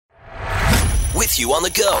with you on the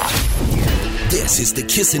go. This is the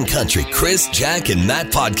Kissin' Country Chris, Jack, and Matt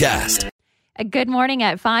podcast. Good morning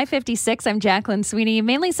at 5:56. I'm Jacqueline Sweeney.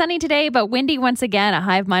 Mainly sunny today, but windy once again, a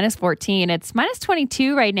high of minus 14. It's minus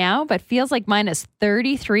 22 right now, but feels like minus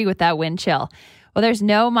 33 with that wind chill. Well, there's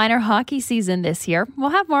no minor hockey season this year. We'll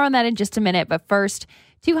have more on that in just a minute, but first,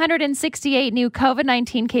 268 new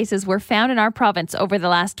COVID-19 cases were found in our province over the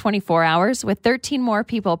last 24 hours, with 13 more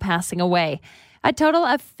people passing away. A total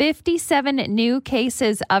of 57 new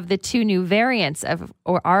cases of the two new variants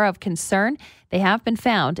are of concern. They have been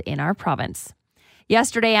found in our province.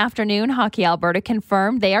 Yesterday afternoon, Hockey Alberta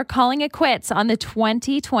confirmed they are calling it quits on the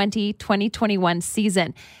 2020-2021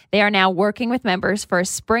 season. They are now working with members for a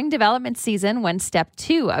spring development season when Step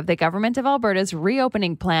 2 of the Government of Alberta's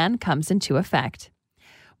reopening plan comes into effect.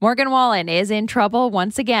 Morgan Wallen is in trouble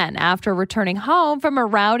once again after returning home from a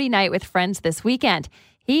rowdy night with friends this weekend.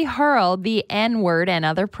 He hurled the N-word and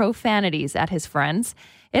other profanities at his friends.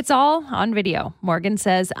 It's all on video. Morgan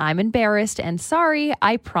says, "I'm embarrassed and sorry.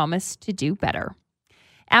 I promise to do better."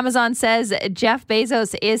 Amazon says Jeff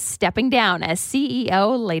Bezos is stepping down as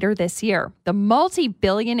CEO later this year. The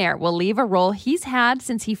multi-billionaire will leave a role he's had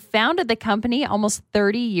since he founded the company almost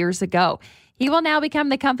 30 years ago. He will now become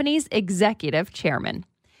the company's executive chairman.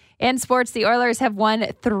 In sports, the Oilers have won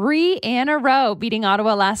 3 in a row, beating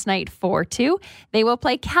Ottawa last night 4-2. They will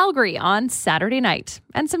play Calgary on Saturday night.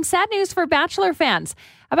 And some sad news for Bachelor fans.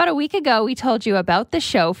 About a week ago, we told you about the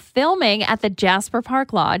show filming at the Jasper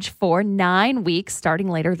Park Lodge for 9 weeks starting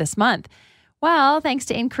later this month. Well, thanks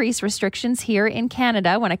to increased restrictions here in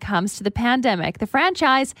Canada when it comes to the pandemic, the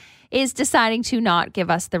franchise is deciding to not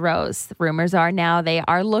give us the rose. The rumors are now they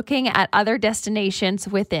are looking at other destinations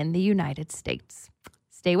within the United States.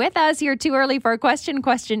 Stay with us. You're too early for a question.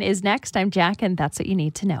 Question is next. I'm Jack, and that's what you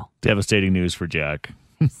need to know. Devastating news for Jack.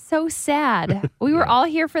 So sad. We were all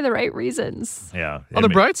here for the right reasons. Yeah. On the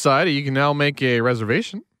bright side, you can now make a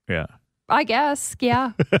reservation. Yeah. I guess.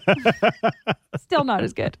 Yeah. Still not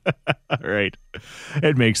as good. Right.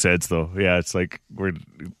 It makes sense, though. Yeah. It's like we're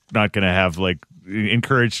not going to have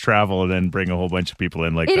encourage travel and then bring a whole bunch of people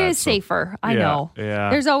in like that. It is safer. I know. Yeah.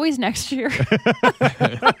 There's always next year.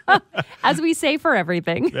 As we say for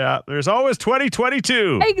everything. Yeah. There's always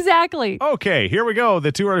 2022. Exactly. Okay. Here we go.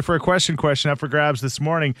 The too early for a question up for grabs this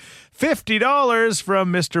morning. $50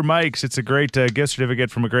 from Mr. Mike's. It's a great gift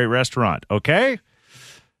certificate from a great restaurant. Okay.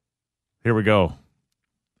 Here we go.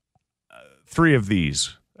 3 of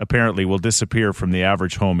these apparently will disappear from the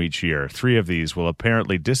average home each year. 3 of these will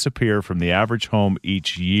apparently disappear from the average home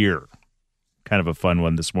each year. Kind of a fun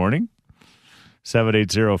one this morning.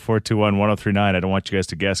 780-421-1039. I don't want you guys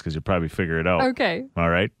to guess because you'll probably figure it out. Okay. All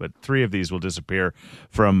right. But 3 of these will disappear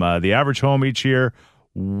from the average home each year.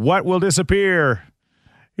 What will disappear?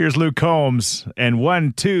 Here's Luke Combs and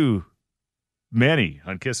 1, 2, many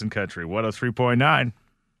on Kissin' Country 103.9.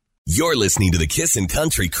 You're listening to the Kissin'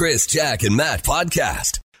 Country Chris, Jack, and Matt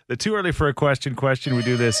podcast. The too early for a question. We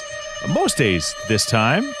do this most days this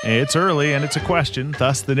time. It's early and it's a question,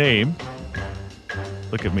 thus the name.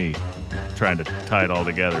 Look at me trying to tie it all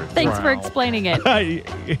together. Thanks for explaining it.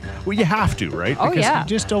 Well, you have to, right? Oh, because yeah. you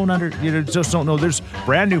just don't know. There's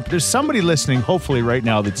there's somebody listening, hopefully right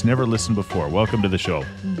now, that's never listened before. Welcome to the show.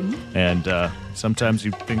 Mm-hmm. And sometimes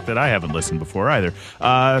you think that I haven't listened before either.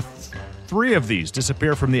 3 of these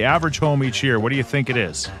disappear from the average home each year. What do you think it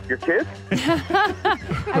is? Your kids?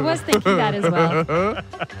 I was thinking that as well.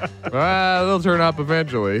 Well, they'll turn up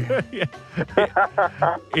eventually.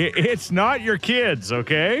 It's not your kids,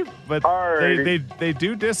 okay? But they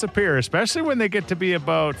do disappear, especially when they get to be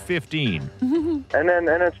about 15. And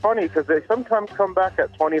it's funny because they sometimes come back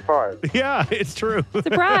at 25. Yeah, it's true.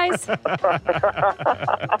 Surprise.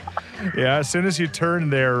 Yeah, as soon as you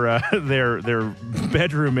turn their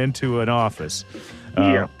bedroom into an office.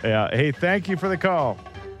 Yeah. Hey, thank you for the call.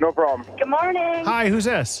 No problem. Good morning. Hi, who's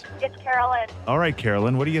this? It's Carolyn. All right,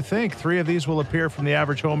 Carolyn, what do you think? 3 of these will appear from the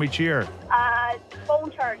average home each year.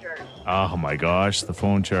 Phone chargers. Oh, my gosh, the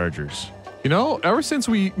phone chargers. You know, ever since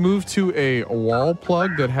we moved to a wall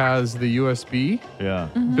plug that has the USB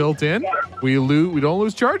built in, we don't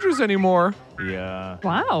lose chargers anymore. Yeah.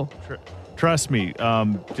 Wow. Trust me,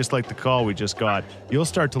 just like the call we just got, you'll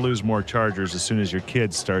start to lose more chargers as soon as your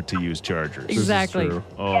kids start to use chargers. Exactly. This is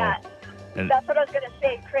true. Oh. Yeah. And that's what I was going to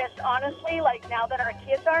say, Chris. Honestly, now that our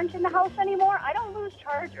kids aren't in the house anymore, I don't lose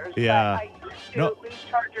chargers. Yeah. But I used to lose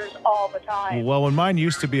chargers all the time. Well, when mine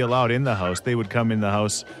used to be allowed in the house, they would come in the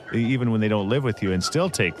house even when they don't live with you and still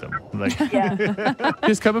take them.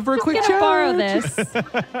 Just coming for a quick chat. Borrow this.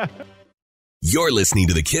 You're listening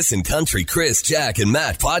to the Kissin' Country Chris, Jack, and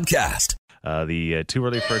Matt podcast. The too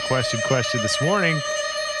early for a question this morning.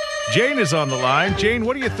 Jane is on the line. Jane,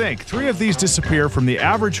 what do you think? 3 of these disappear from the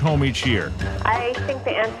average home each year. I think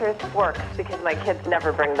the answer is forks because my kids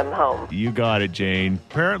never bring them home. You got it, Jane.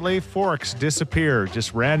 Apparently, forks disappear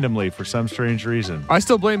just randomly for some strange reason. I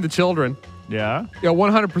still blame the children. Yeah? Yeah,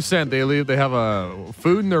 100%. They leave. They have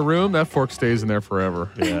food in their room. That fork stays in there forever.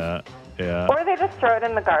 Yeah. Yeah. Or they just throw it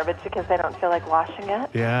in the garbage because they don't feel like washing it.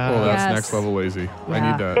 Yeah. Oh, that's Yes. next level lazy. I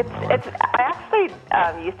Yeah. need that. I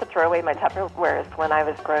actually used to throw away my Tupperwares when I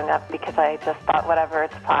was growing up because I just thought, whatever,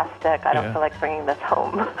 it's plastic. I don't Yeah. feel like bringing this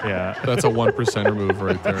home. Yeah. That's a 1% move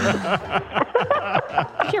right there.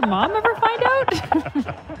 Did your mom ever find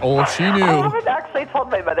out? Oh, she I knew. haven't actually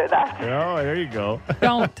told my mother that. Oh, there you go.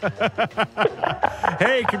 Don't.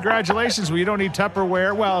 Hey, congratulations. Well, you don't need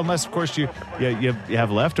Tupperware. Well, unless, of course, you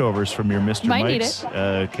have leftovers from your Mr. Might need Mike's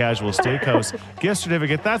Casual Steakhouse gift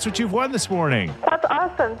certificate. That's what you've won this morning. That's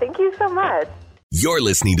awesome. Thank you so much. You're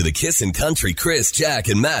listening to the Kissin' Country Chris, Jack,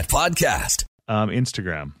 and Matt podcast.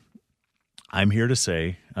 Instagram. I'm here to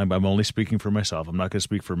say, I'm only speaking for myself. I'm not going to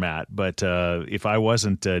speak for Matt. But if I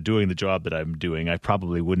wasn't doing the job that I'm doing, I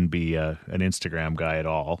probably wouldn't be an Instagram guy at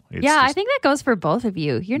all. It's Yeah, I just- think that goes for both of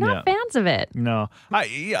you. You're not Yeah. fans of it. No,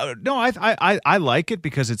 I like it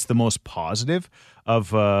because it's the most positive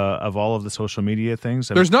of all of the social media things.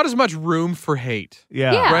 There's not as much room for hate.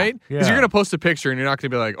 yeah, Yeah. Right? Because Yeah. you're going to post a picture and you're not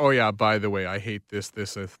going to be like, oh, yeah, by the way, I hate this, and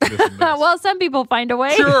this. Well, some people find a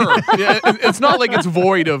way. Sure. Yeah, it's not like it's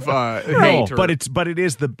void of hate. No, or- but it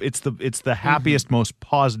is the happiest, most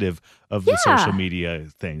positive of the Yeah. social media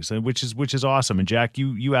things, and which is awesome. And Jack,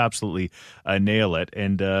 you absolutely nail it,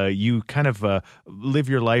 and you kind of live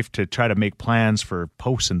your life to try to make plans for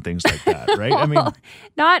posts and things like that, right? I mean,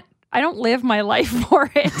 I don't live my life for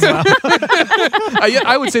it.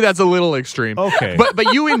 I would say that's a little extreme. Okay.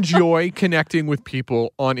 But you enjoy connecting with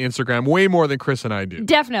people on Instagram way more than Chris and I do.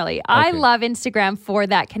 Definitely. I Okay. love Instagram for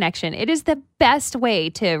that connection. It is the best way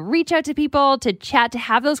to reach out to people, to chat, to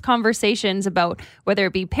have those conversations about whether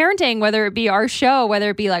it be parenting, whether it be our show, whether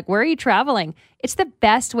it be like, where are you traveling? It's the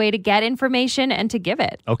best way to get information and to give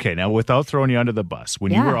it. okay, now without throwing you under the bus,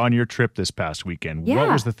 when you Yeah. were on your trip this past weekend, what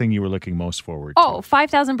Yeah. was the thing you were looking most forward to? Oh,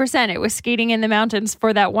 5,000%. It was skating in the mountains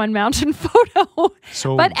for that one mountain photo.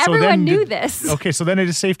 So- but so everyone then knew did- this. Okay, so then it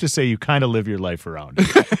is safe to say you kind of live your life around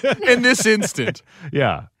it. In this instant,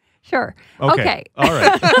 Sure. Yeah. Okay. All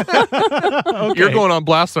right. Okay. you're going on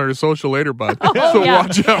blast on our social later, bud. so Oh, Yeah.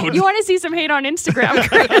 watch out. You want to see some hate on Instagram,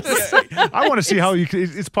 Chris? I want to see how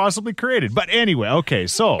it's possibly created. But anyway, okay,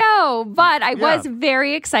 so No, but I was Yeah.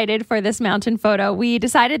 very excited for this mountain photo. We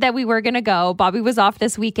decided that we were going to go. Bobby was off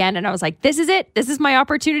this weekend, and I was like, this is it. This is my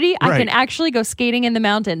opportunity. I can Right. actually go skating in the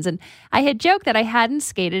mountains. And I had joked that I hadn't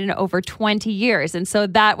skated in over 20 years. And so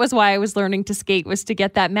that was why I was learning to skate, was to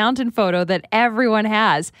get that mountain photo that everyone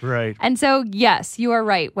has. Right. And so, yes, you are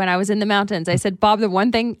right. When I was in the mountains, I said, Bob, the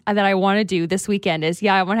one thing that I want to do this weekend is,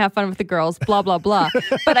 I want to have fun with the girls, blah, blah, blah.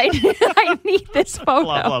 But I need this photo.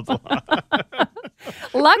 blah blah blah.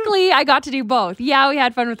 Luckily, I got to do both. Yeah, we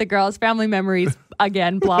had fun with the girls, family memories,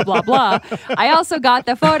 again, blah, blah, blah. I also got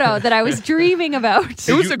the photo that I was dreaming about.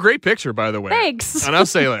 It was a great picture, by the way. Thanks. And I'll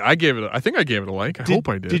say, I think I gave it a like. I hope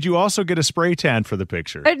I did. Did you also get a spray tan for the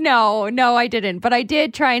picture? No, I didn't. But I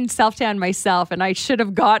did try and self-tan myself, and I should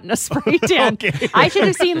have gotten a spray tan. Okay. I should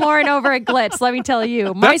have seen Lauren over at Glitz, let me tell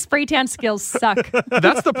you. My spray tan skills suck.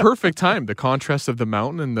 That's the perfect time. The contrast of the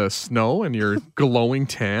mountain and the snow and your glowing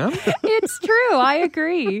tan. It's true. I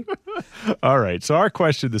agree. All right. So our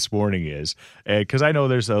question this morning is, because I know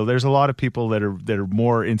there's a lot of people that are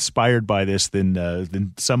more inspired by this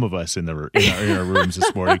than some of us in our rooms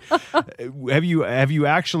this morning. Have you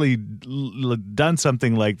actually done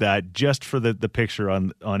something like that just for the picture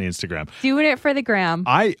on Instagram? Doing it for the gram.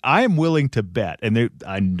 I am willing to bet, and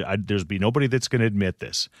there's be nobody that's going to admit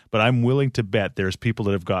this, but I'm willing to bet there's people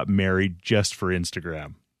that have got married just for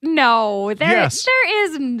Instagram. No, there Yes.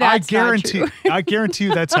 is. That's not true. I guarantee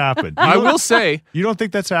you that's happened. I will say, You don't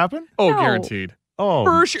think that's happened? oh, No. guaranteed. Oh,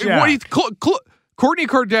 For sure. Jack. What do you, Kourtney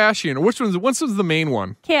Kardashian. Which was the main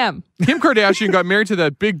one? Kim. Kim Kardashian got married to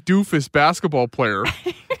that big doofus basketball player,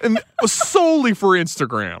 and solely for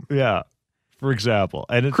Instagram. Yeah, for example,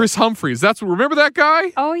 and Chris Humphries. Remember that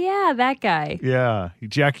guy? Oh, yeah, that guy. yeah,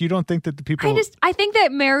 Jack, you don't think that the people? I think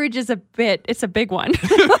that marriage is it's a big one.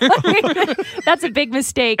 That's a big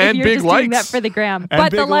mistake And if you're big just doing that likes. for the gram. And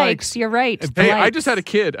But the big likes, likes. you're right. the Hey, I likes. just had a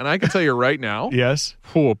kid, and I can tell you right now, Yes.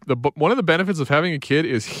 one of the benefits of having a kid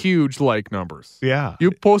is huge like numbers. Yeah.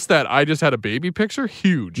 You post that I just had a baby picture,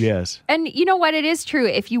 huge. Yes. And you know what? It is true.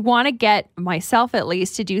 If you want to get myself at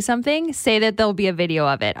least to do something, say that there'll be a video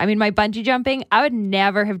of it. I mean, my bungee jumping, I would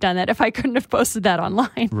never have done that if I couldn't have posted that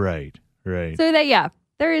online. Right. Right. So that,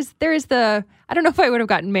 There is the, I don't know if I would have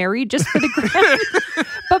gotten married just for the gram,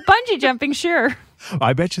 but bungee jumping, sure.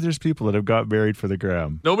 I bet you there's people that have got married for the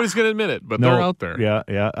gram. Nobody's going to admit it, but they're out there. Yeah,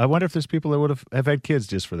 yeah. I wonder if there's people that would have had kids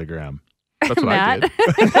just for the gram. That's what Matt.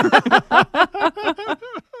 I did.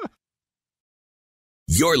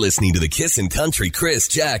 You're listening to the Kissin' Country Chris,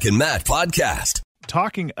 Jack, and Matt podcast.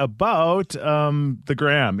 Talking about the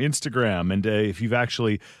gram, Instagram, and if you've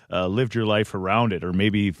actually lived your life around it, or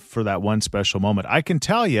maybe for that one special moment. I can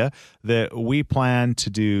tell you that we plan to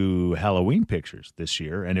do Halloween pictures this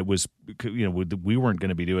year, and it was, we weren't going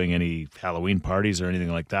to be doing any Halloween parties or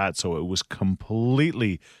anything like that, so it was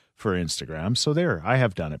completely for Instagram. So there, I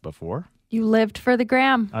have done it before. You lived for the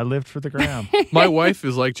gram. I lived for the gram. My wife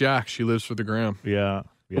is like Jack. She lives for the gram. Yeah.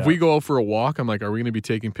 If we go out for a walk, I'm like, are we going to be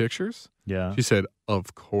taking pictures? Yeah. She said,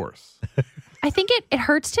 of course. I think it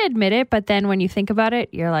hurts to admit it, but then when you think about it,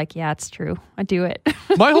 you're like, yeah, it's true. I do it.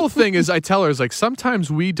 My whole thing is, I tell her, is like, sometimes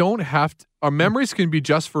we don't have to, our memories can be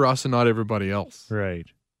just for us and not everybody else. Right.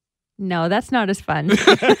 No, that's not as fun.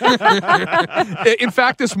 In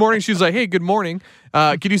fact, this morning, she was like, hey, good morning.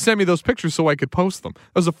 Can you send me those pictures so I could post them?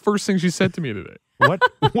 That was the first thing she said to me today. What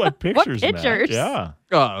pictures, What pictures? Matt?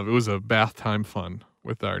 Yeah. It was a bath time fun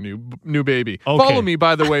with our new baby. Okay. Follow me,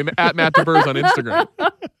 by the way, at Matt DeBurs on Instagram.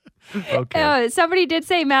 Okay. Somebody did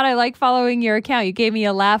say, Matt, I like following your account. You gave me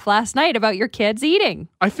a laugh last night about your kids eating.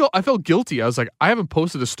 I felt guilty. I was like, I haven't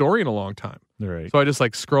posted a story in a long time. Right. So I just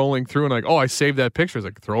like scrolling through and like, oh, I saved that picture. I was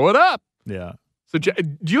like, throw it up. Yeah. So do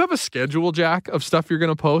you have a schedule, Jack, of stuff you're going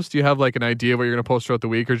to post? Do you have like an idea of what you're going to post throughout the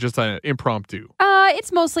week, or just an impromptu?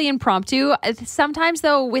 It's mostly impromptu. Sometimes,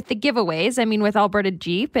 though, with the giveaways, I mean, with Alberta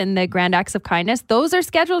Jeep and the Grand Acts of Kindness, those are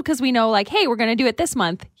scheduled because we know, like, hey, we're going to do it this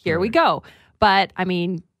month. Here we go. But, I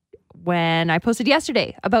mean, when I posted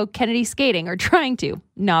yesterday about Kennedy skating, or trying to,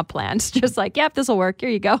 not planned. Just like, yep, this will work. Here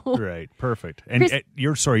you go. Right. Perfect. And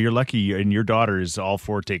you're lucky, and your daughter is all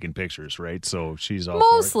for taking pictures, right? So she's all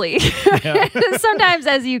mostly. Sometimes,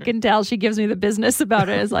 as you can tell, she gives me the business about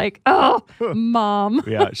it. It's like, oh, Mom.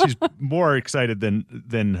 Yeah, she's more excited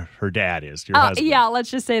than her dad is, your husband. Yeah,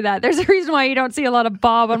 let's just say that. There's a reason why you don't see a lot of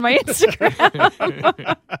Bob on my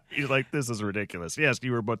Instagram. He's like, this is ridiculous. Yes,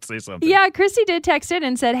 you were about to say something. Yeah, Christy did text in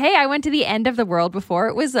and said, hey, I went to the end of the world before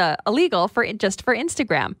it was illegal for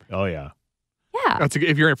Instagram. Oh, yeah. Yeah.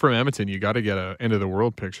 If you're from Edmonton, you got to get an end of the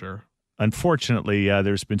world picture. Unfortunately,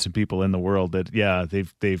 there's been some people in the world that,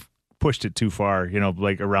 they've pushed it too far,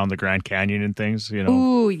 like around the Grand Canyon and things,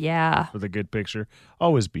 Ooh, yeah. for the good picture.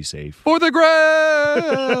 Always be safe. For the gram!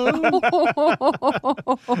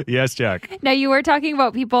 Yes, Jack. Now, you were talking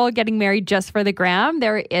about people getting married just for the gram.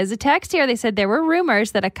 There is a text here. They said there were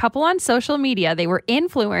rumors that a couple on social media, they were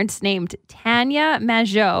influenced, named Tanya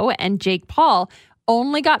Majot and Jake Paul,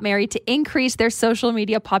 only got married to increase their social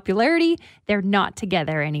media popularity. They're not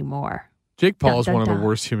together anymore. Jake Paul is one of dun. the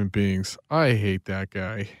worst human beings. I hate that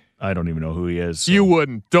guy. I don't even know who he is. So. You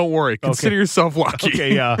wouldn't. Don't worry. Consider yourself lucky.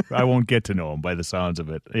 Okay, yeah. I won't get to know him by the sounds of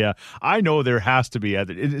it. Yeah. I know there has to be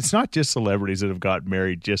other. It's not just celebrities that have got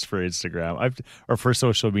married just for Instagram or for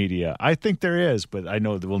social media. I think there is, but I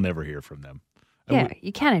know that we'll never hear from them. Yeah,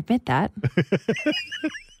 you can't admit that.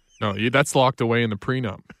 No, that's locked away in the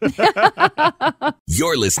prenup.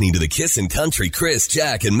 You're listening to the Kissin' Country Chris,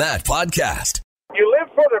 Jack, and Matt podcast. You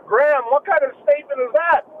live for the gram. What kind of statement is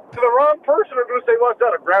that? To the wrong person, I'm going to say, what's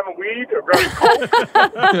that, a gram of weed, a gram of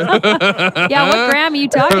coke? Yeah, what gram are you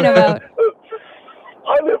talking about?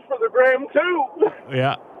 I live for the gram, too.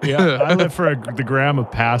 Yeah. I live for the gram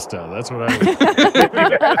of pasta. That's what I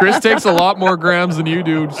live. Chris takes a lot more grams than you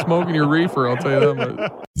do smoking your reefer, I'll tell you that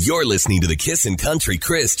much. You're listening to the Kissin' Country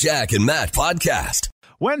Chris, Jack, and Matt podcast.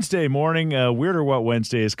 Wednesday morning, Weird or What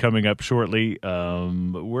Wednesday is coming up shortly.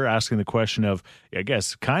 We're asking the question of, I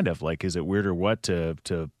guess, kind of like, is it weird or what to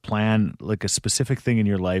plan like a specific thing in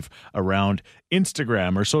your life around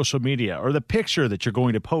Instagram or social media or the picture that you're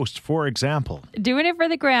going to post, for example? Doing it for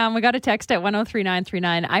the gram. We got a text at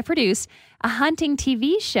 103939. I produce a hunting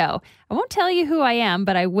TV show. I won't tell you who I am,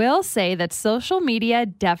 but I will say that social media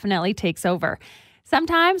definitely takes over.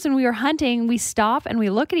 Sometimes when we are hunting, we stop and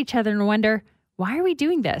we look at each other and wonder, why are we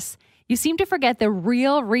doing this? You seem to forget the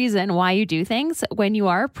real reason why you do things when you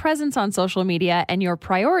are a presence on social media and your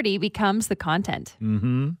priority becomes the content.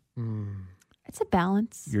 Mm-hmm. It's a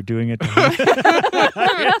balance. You're doing it.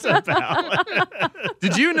 It's a balance.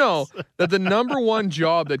 Did you know that the number one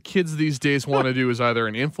job that kids these days want to do is either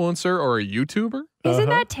an influencer or a YouTuber? Isn't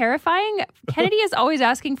that terrifying? Kennedy is always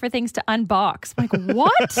asking for things to unbox. I'm like,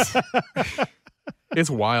 what? It's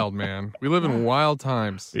wild, man. We live in wild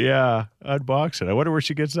times. Yeah, unbox it. I wonder where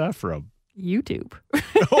she gets that from. YouTube.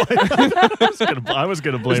 I was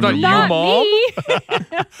gonna blame It's not her. you, Not Mom.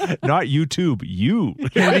 me. Not YouTube. You.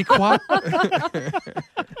 Candy Quap.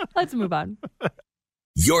 Let's move on.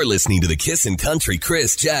 You're listening to the Kissin' Country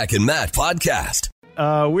Chris, Jack, and Matt podcast.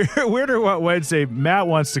 Weird or What Wednesday. Matt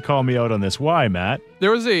wants to call me out on this. Why, Matt?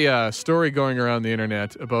 There was a story going around the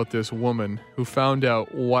internet about this woman who found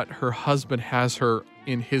out what her husband has her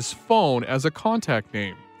in his phone as a contact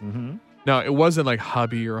name. Mm-hmm. Now, it wasn't like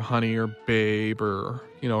hubby or honey or babe or,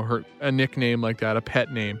 a nickname like that, a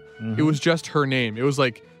pet name. Mm-hmm. It was just her name. It was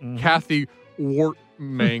like Kathy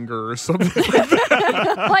Wartmanger or something like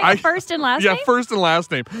that. Like first and last Yeah, name? first and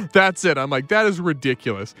last name. That's it. I'm like, that is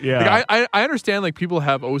ridiculous. Yeah. Like, I understand like people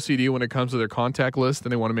have OCD when it comes to their contact list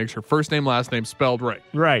and they want to make sure first name, last name spelled right.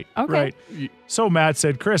 Right. Okay. Right. So Matt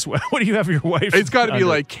said, Chris, what do you have your wife? It's got to be under?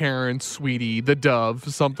 like Karen, Sweetie, the Dove,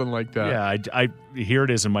 something like that. Yeah, I here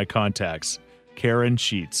it is in my contacts. Karen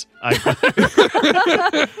Sheets.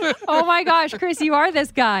 Oh my gosh, Chris, you are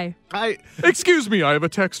this guy. Excuse me, I have a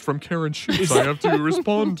text from Karen Sheets I have to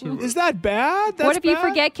respond to. Is that bad? That's what if you bad?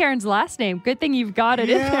 forget Karen's last name? Good thing you've got it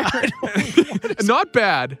in there. Not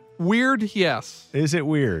bad. Weird, yes. Is it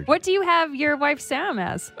weird? What do you have your wife Sam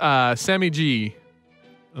as? Sammy G.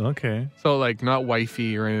 Okay. So like not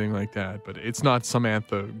wifey or anything like that, but it's not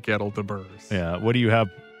Samantha Gettle DeBurs. Yeah. What do you have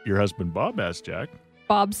your husband Bob as, Jack?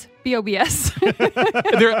 Bob's BOBS.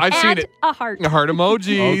 I've seen And it. a heart. A heart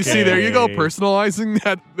emoji. See, there you go. Okay. Personalizing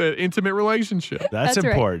that intimate relationship. That's That's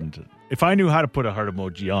right. important. If I knew how to put a heart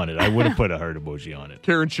emoji on it, I would have put a heart emoji on it.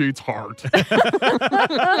 Karen Sheets heart.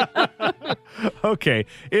 Okay.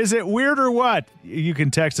 Is it weird or what? You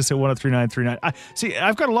can text us at 103939. See,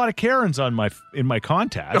 I've got a lot of Karens in my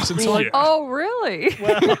contacts. And so Yeah. Oh, really?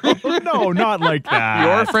 no, not like that.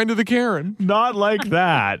 You're a friend of the Karen. Not like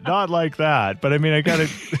that. Not like that. But I mean, I got to.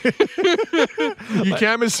 You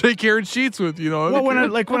can't mistake Karen Sheets with, Well, when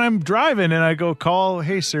I'm driving and I go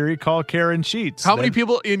hey Siri, call Karen Sheets. how many Then-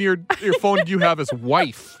 people in your phone do you have as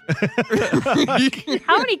wife?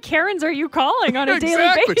 How many Karens are you calling on a daily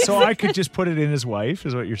Exactly. basis? So I could just put it in as wife,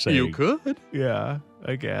 is what you're saying? You could. Yeah,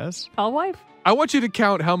 I guess. Call wife. I want you to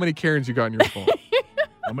count how many Karens you got in your phone.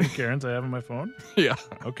 How many Karens I have on my phone? Yeah.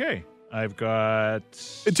 Okay, I've got.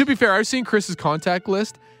 And to be fair, I've seen Chris's contact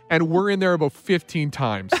list, and we're in there about 15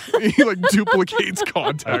 times. He like duplicates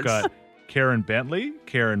contacts. I've got Karen Bentley,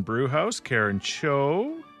 Karen Brewhouse, Karen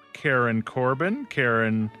Cho, Karen Corbin,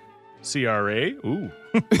 Karen CRA. Ooh.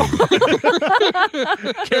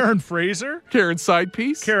 Karen Fraser, Karen side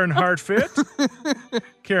piece. Karen Hartfit,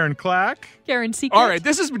 Karen Clack, Karen Secret. All right,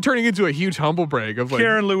 this has been turning into a huge humble brag of like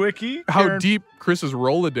Karen Lewicki. how Karen, deep Chris's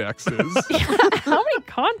Rolodex is. How many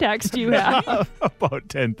contacts do you have? About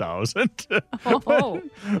 10,000. Oh.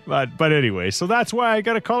 But anyway, so that's why I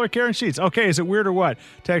got to call her Karen Sheets. Okay, is it weird or what?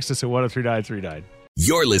 Text us at 103939.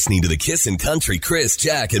 You're listening to the Kissin' Country Chris,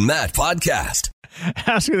 Jack, and Matt podcast.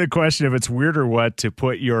 Asking the question if it's weird or what to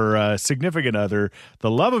put your significant other,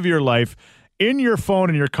 the love of your life, in your phone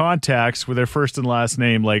and your contacts with their first and last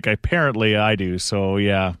name, like apparently I do. So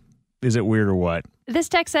yeah, is it weird or what? This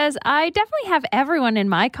text says, I definitely have everyone in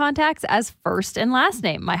my contacts as first and last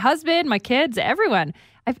name. My husband, my kids, everyone.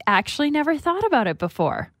 I've actually never thought about it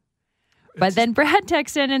before. But then Brad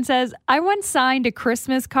texts in and says, I once signed a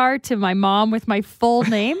Christmas card to my mom with my full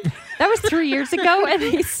name. That was 3 years ago, and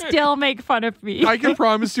they still make fun of me. I can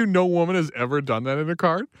promise you no woman has ever done that in a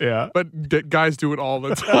card. Yeah. But guys do it all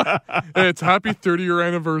the time. And it's happy 30-year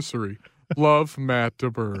anniversary. Love, Matt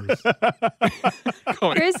DeBurs.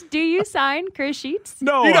 Chris, do you sign Chris Sheets?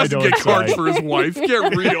 No, He I doesn't don't get cards sign. for his wife.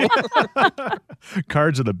 Get real.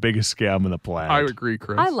 Cards are the biggest scam on the planet. I agree,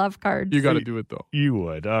 Chris. I love cards. You got to do it, though. You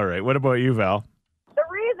would. All right. What about you, Val? The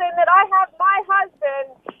reason that I have my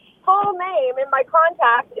husband's full name in my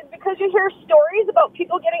contacts is because you hear stories about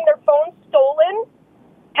people getting their phones stolen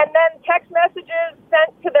and then text messages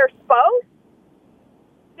sent to their spouse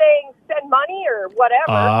saying send money or whatever.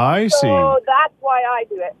 I see. So that's why I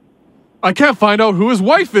do it. I can't find out who his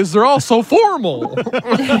wife is. They're all so formal.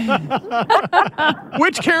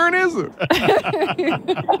 Which Karen is it?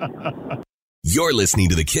 You're listening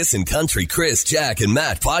to the Kissin' Country Chris, Jack, and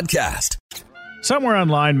Matt podcast. Somewhere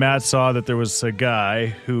online, Matt saw that there was a guy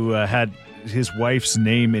who had his wife's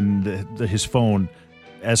name in his phone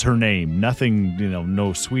as her name. Nothing,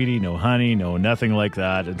 no sweetie, no honey, no nothing like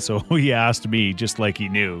that. And so he asked me, just like he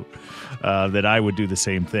knew, that I would do the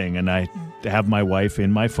same thing. And I have my wife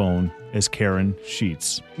in my phone as Karen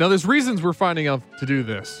Sheets. Now, there's reasons we're finding out to do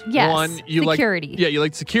this. Yes, One, you security. you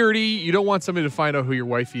like security. You don't want somebody to find out who your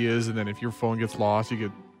wifey is, and then if your phone gets lost, you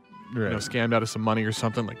get scammed out of some money or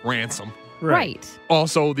something like ransom. Right.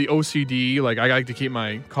 Also, the OCD, like I like to keep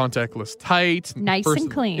my contact list tight. Nice and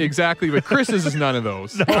clean. Exactly, but Chris's is none of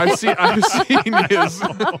those. I've seen his.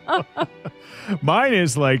 Mine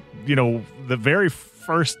is like, the very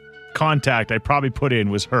first contact I probably put in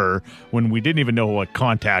was her when we didn't even know what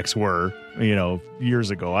contacts were, years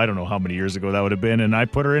ago. I don't know how many years ago that would have been. And I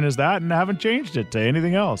put her in as that and haven't changed it to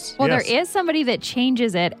anything else. Well, Yes. there is somebody that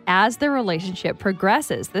changes it as the relationship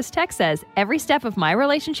progresses. This text says, every step of my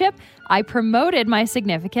relationship, I promoted my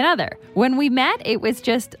significant other. When we met, it was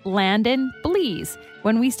just Landon Blees.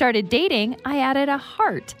 When we started dating, I added a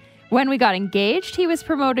heart. When we got engaged, he was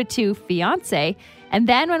promoted to fiance. And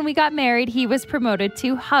then when we got married, he was promoted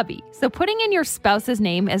to hubby. So putting in your spouse's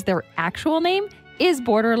name as their actual name is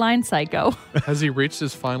borderline psycho. Has he reached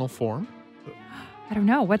his final form? I don't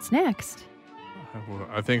know. What's next? Well,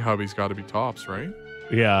 I think hubby's got to be tops, right?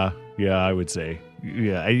 Yeah, I would say.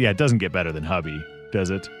 Yeah, it doesn't get better than hubby,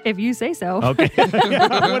 does it? If you say so. Okay.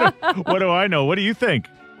 What do I know? What do you think?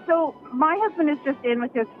 So my husband is just in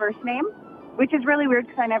with his first name, which is really weird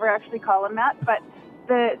because I never actually call him that. But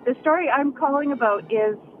the story I'm calling about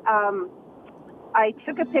is I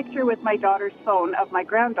took a picture with my daughter's phone of my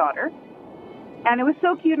granddaughter, and it was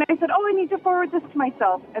so cute. And I said, I need to forward this to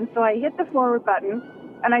myself. And so I hit the forward button,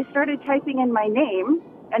 and I started typing in my name,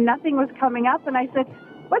 and nothing was coming up. And I said,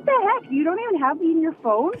 what the heck? You don't even have me in your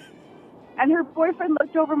phone? And her boyfriend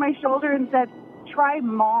looked over my shoulder and said, try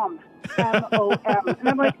mom. M-O-M. And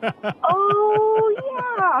I'm like, oh,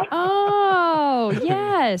 yeah. Oh,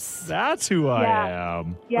 yes. That's who I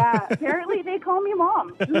am. Yeah, apparently they call me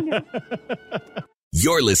mom. Who knew?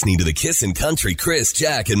 You're listening to the Kissin' Country Chris,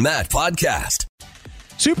 Jack, and Matt podcast.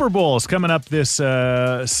 Super Bowl is coming up this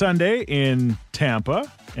Sunday in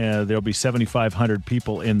Tampa. There'll be 7,500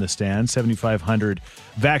 people in the stand, 7,500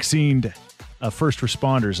 vaccinated first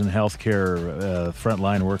responders and healthcare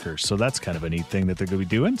frontline workers. So that's kind of a neat thing that they're going to be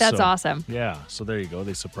doing. That's awesome. Yeah. So there you go.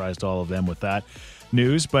 They surprised all of them with that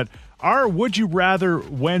news. But our Would You Rather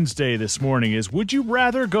Wednesday this morning is, would you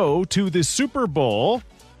rather go to the Super Bowl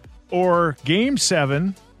or Game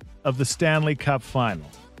 7 of the Stanley Cup Final?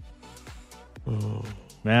 Oh,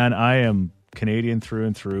 man, I am Canadian through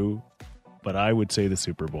and through, but I would say the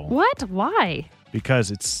Super Bowl. What? Why?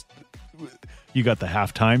 Because you got the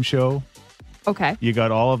halftime show. Okay. You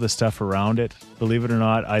got all of the stuff around it. Believe it or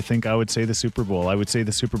not, I think I would say the Super Bowl. I would say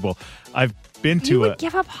the Super Bowl. I've been to You would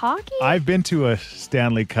give up hockey? I've been to a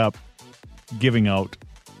Stanley Cup giving out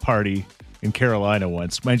party in Carolina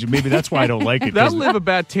once. Mind you, maybe that's why I don't like it. That'll leave a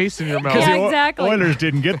bad taste in your mouth. Yeah, exactly. Oilers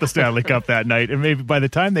didn't get the Stanley Cup that night. And maybe by the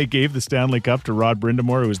time they gave the Stanley Cup to Rod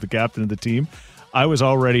Brindamore, who was the captain of the team, I was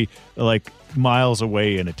already like miles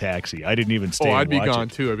away in a taxi. I didn't even stay. I'd be watch gone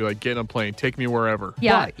it. too. I'd be like, get on a plane, take me wherever.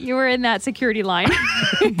 Yeah, you were in that security line.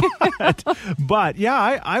 But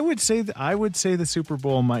yeah, I would say the Super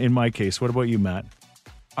Bowl in my case. What about you, Matt?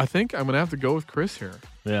 I think I'm going to have to go with Chris here.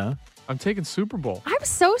 Yeah. I'm taking Super Bowl. I'm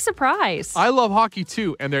so surprised. I love hockey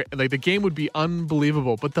too, and the game would be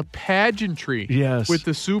unbelievable. But the pageantry, Yes. with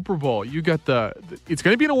the Super Bowl, you got it's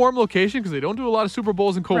going to be in a warm location because they don't do a lot of Super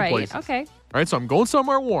Bowls in cold right. places. Okay. All right, so I'm going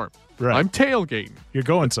somewhere warm. Right. I'm tailgating. You're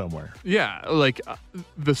going somewhere. Yeah, like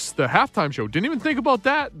the halftime show. Didn't even think about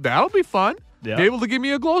that. That'll be fun. Yeah. Be able to give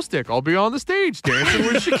me a glow stick. I'll be on the stage dancing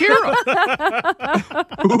with Shakira.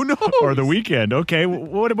 Who knows? Or the weekend. Okay.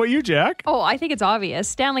 What about you, Jack? Oh, I think it's obvious.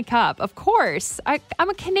 Stanley Cup, of course. I'm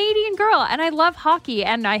a Canadian girl, and I love hockey,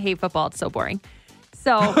 and I hate football. It's so boring.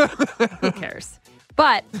 So who cares?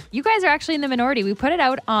 But you guys are actually in the minority. We put it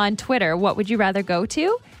out on Twitter. What would you rather go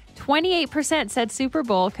to? 28% said Super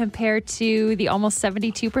Bowl compared to the almost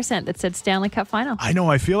 72% that said Stanley Cup Final. I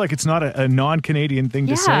know. I feel like it's not a non-Canadian thing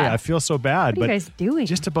to say. I feel so bad. What are you guys doing?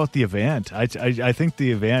 Just about the event. I think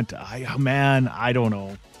the event, I don't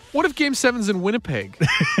know. What if Game 7's in Winnipeg?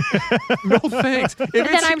 No thanks. And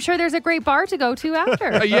then I'm sure there's a great bar to go to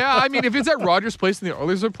after. Yeah, I mean, if it's at Rogers Place and the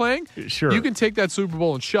Oilers are playing, sure, you can take that Super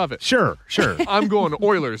Bowl and shove it. Sure. I'm going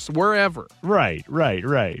Oilers, wherever. Right.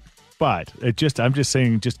 But I'm just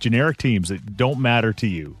saying, just generic teams that don't matter to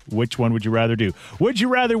you. Which one would you rather do? Would you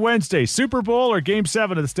rather Wednesday, Super Bowl or Game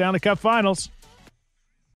 7 of the Stanley Cup Finals?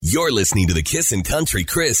 You're listening to the Kissin' Country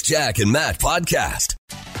Chris, Jack, and Matt podcast.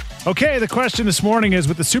 Okay, the question this morning is,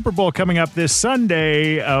 with the Super Bowl coming up this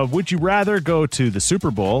Sunday, would you rather go to the Super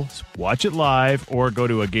Bowl, watch it live, or go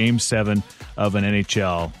to a Game 7 of an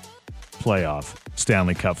NHL playoff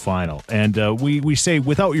Stanley Cup final? And we say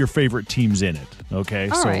without your favorite teams in it, okay?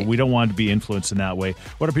 All right. We don't want to be influenced in that way.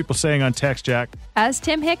 What are people saying on text, Jack? As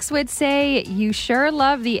Tim Hicks would say, you sure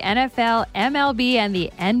love the NFL, MLB, and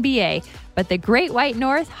the NBA, but the Great White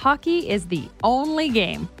North, hockey is the only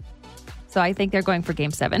game. So I think they're going for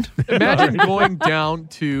Game 7. Imagine going down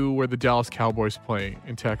to where the Dallas Cowboys play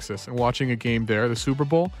in Texas and watching a game there, the Super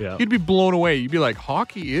Bowl. Yeah. You'd be blown away. You'd be like,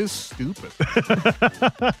 hockey is stupid.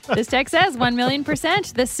 This text says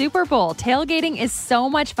 1,000,000%. The Super Bowl. Tailgating is so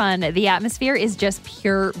much fun. The atmosphere is just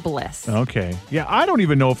pure bliss. Okay. Yeah, I don't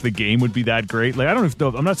even know if the game would be that great. Like, I don't know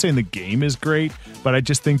if I'm not saying the game is great, but I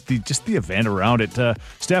just think the event around it.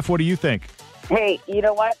 Steph, what do you think? Hey, you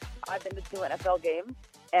know what? I've been to 2 NFL games,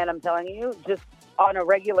 and I'm telling you, just on a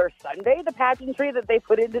regular Sunday, the pageantry that they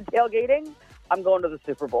put into tailgating, I'm going to the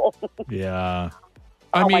Super Bowl. Yeah.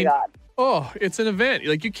 I mean, my God. Oh, it's an event.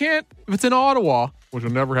 Like, you can't, if it's in Ottawa, which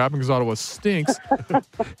will never happen because Ottawa stinks,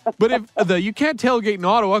 but you can't tailgate in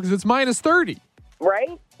Ottawa because it's minus 30.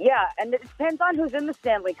 Right? Yeah, and it depends on who's in the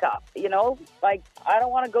Stanley Cup, you know? Like, I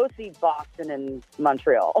don't want to go see Boston and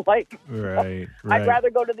Montreal. Like, Right. I'd rather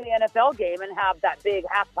go to the NFL game and have that big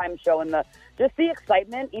halftime show, and just the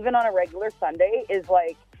excitement, even on a regular Sunday, is,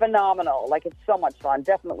 like, phenomenal. Like, it's so much fun.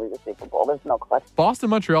 Definitely the Super Bowl. There's no question. Boston,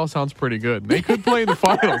 Montreal sounds pretty good. They could play in the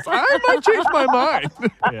finals. I might change my mind.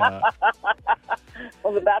 Yeah.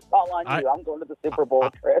 Well, that's all on you. I'm going to the Super Bowl,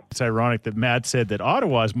 Chris. It's ironic that Matt said that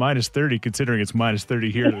Ottawa is minus 30, considering it's minus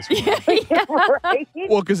 30 here this morning. Right?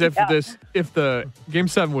 Well, because if the Game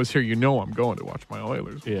 7 was here, I'm going to watch my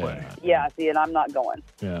Oilers play. Yeah, see, and I'm not going.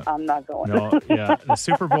 Yeah. I'm not going. No, yeah. The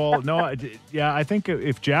Super Bowl, I think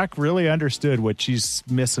if Jack really understood what she's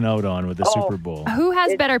missing out on with the Super Bowl. Who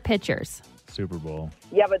has better pitchers? Super Bowl.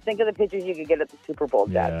 Yeah, but think of the pictures you could get at the Super Bowl,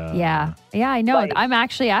 Dad. Yeah, I know. Right. I'm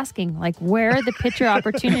actually asking, like, where are the pitcher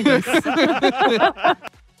opportunities?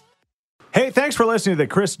 Hey, thanks for listening to the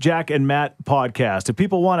Chris, Jack, and Matt podcast. If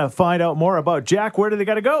people want to find out more about Jack, where do they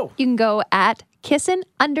got to go? You can go at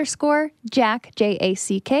kissin_Jack,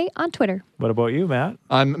 Jack, on Twitter. What about you, Matt?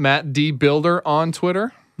 I'm Matt D. Builder on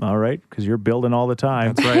Twitter. All right, because you're building all the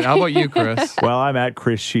time. That's right. How about you, Chris? Well, I'm at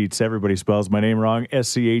Chris Sheets. Everybody spells my name wrong,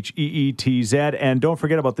 SCHEETZ. And don't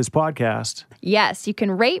forget about this podcast. Yes, you can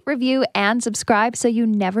rate, review, and subscribe so you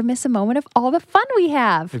never miss a moment of all the fun we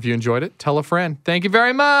have. If you enjoyed it, tell a friend. Thank you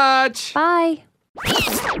very much. Bye.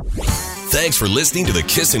 Thanks for listening to the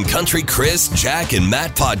Kissin' Country Chris, Jack, and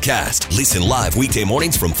Matt podcast. Listen live weekday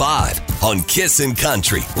mornings from 5 on Kissin'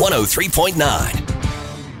 Country 103.9.